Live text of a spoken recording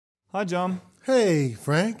Hi, John. Hey,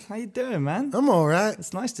 Frank. How you doing, man? I'm all right.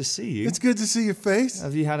 It's nice to see you. It's good to see your face.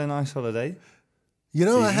 Have you had a nice holiday? You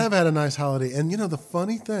know, I have had a nice holiday. And you know, the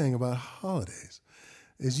funny thing about holidays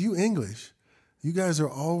is you English, you guys are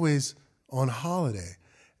always on holiday.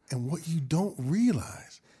 And what you don't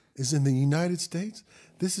realize is in the United States,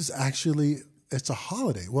 this is actually, it's a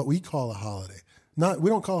holiday, what we call a holiday. We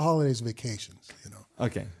don't call holidays vacations, you know.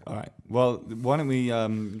 Okay, all right. Well, why don't we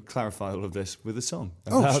clarify all of this with a song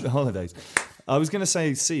about the holidays? I was going to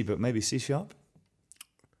say C, but maybe C sharp?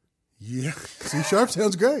 Yeah, C sharp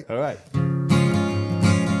sounds great. All right.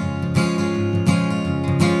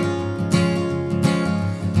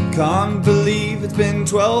 Can't believe it's been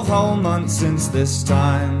 12 whole months since this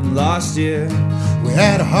time last year. We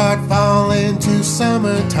had a hard fall into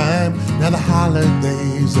summertime. Now the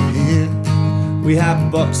holidays are here. We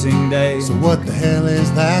have Boxing Day. So what the hell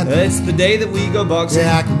is that? It's the day that we go boxing.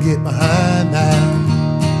 Yeah, I can get behind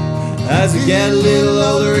that. As we get a little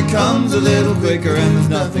older, it comes a little quicker, and there's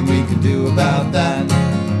nothing we can do about that.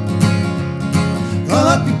 Call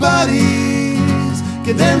up your buddies,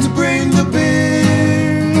 get them to bring the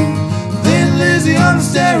beer. Thin Lizzy on the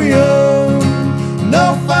stereo,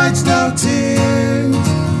 no fights, no tears.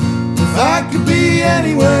 If I could be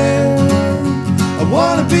anywhere, I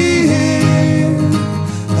wanna be here.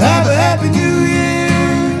 Have a happy new year.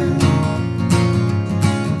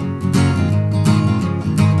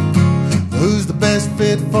 Who's the best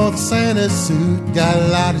fit for the Santa suit? Got a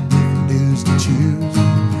lot of different dudes to choose.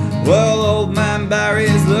 Well, old man Barry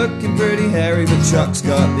is looking pretty hairy, but Chuck's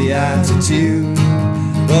got the attitude.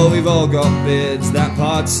 Well, we've all got beards, that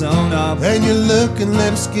part's sewn up. And you're looking a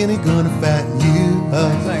little skinny, gonna fatten you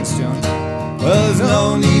up. Thanks, John. Well, there's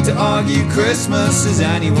no need to argue, Christmas is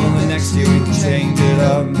annual, and next year we can change it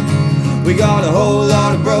up. We got a whole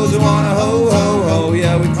lot of bros that wanna ho-ho-ho,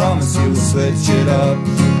 yeah, we promise you we'll switch it up.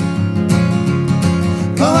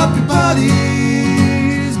 Call up your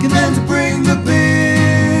buddies, get them to bring the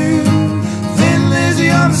beer. Thin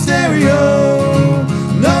Lizzy on the stereo,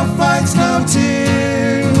 no fights, no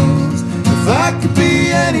tears. If I could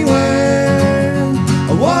be anywhere,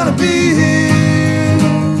 I wanna be here.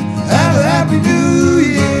 Have a happy new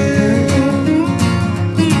year.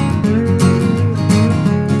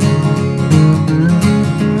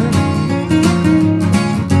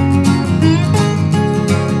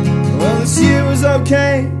 Well, this year was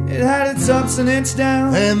okay, it had its ups and its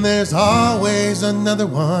downs. And there's always another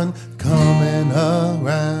one coming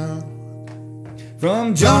around.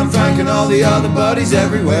 From John and Frank and all the other buddies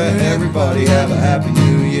everywhere, everybody have a happy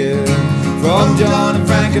new year. From John and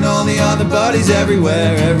Frank and all the other buddies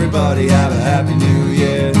everywhere, everybody have a happy new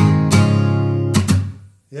year.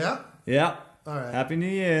 Yeah? Yeah. All right. Happy New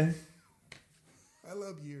Year.